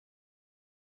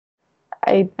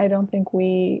I don't think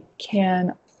we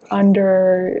can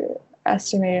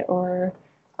underestimate or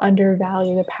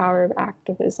undervalue the power of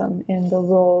activism in the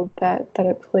role that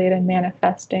it played in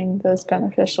manifesting those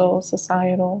beneficial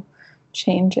societal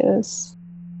changes.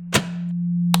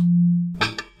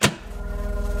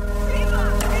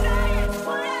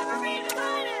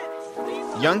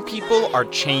 Young people are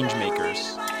change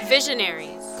makers,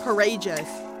 visionaries, courageous,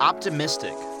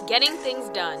 optimistic, getting things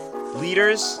done,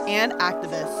 leaders, and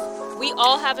activists. We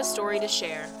all have a story to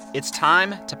share. It's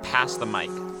time to pass the mic.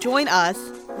 Join us,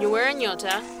 Nyawera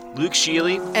Nyota, Luke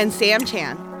Sheely, and Sam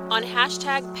Chan on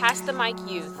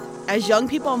 #PassTheMicYouth as young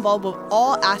people involved with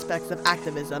all aspects of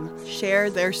activism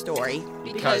share their story.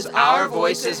 Because our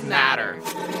voices matter.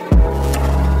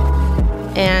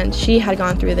 And she had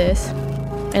gone through this.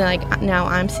 And now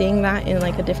I'm seeing that in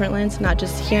a different lens, not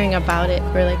just hearing about it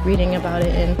or reading about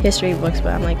it in history books,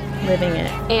 but I'm living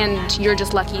it. And you're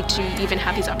just lucky to even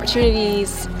have these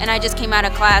opportunities. And I just came out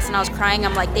of class and I was crying.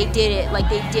 I'm like, they did it.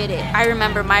 I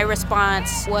remember my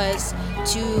response was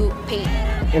to paint.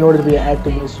 In order to be an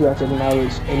activist, you have to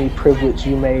acknowledge any privilege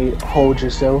you may hold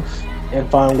yourself and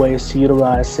find ways to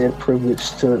utilize said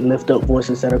privilege to lift up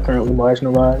voices that are currently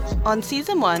marginalized. On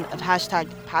season 1 of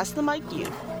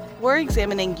 #PassTheMicYouth, we're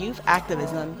examining youth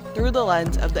activism through the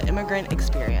lens of the immigrant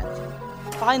experience.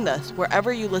 Find us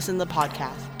wherever you listen to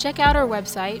podcasts. Check out our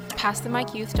website,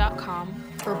 PassTheMicYouth.com,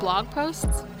 for blog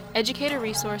posts, educator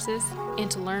resources, and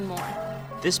to learn more.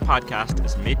 This podcast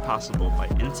is made possible by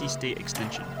NC State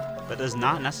Extension, but does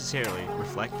not necessarily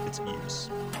reflect its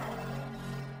views.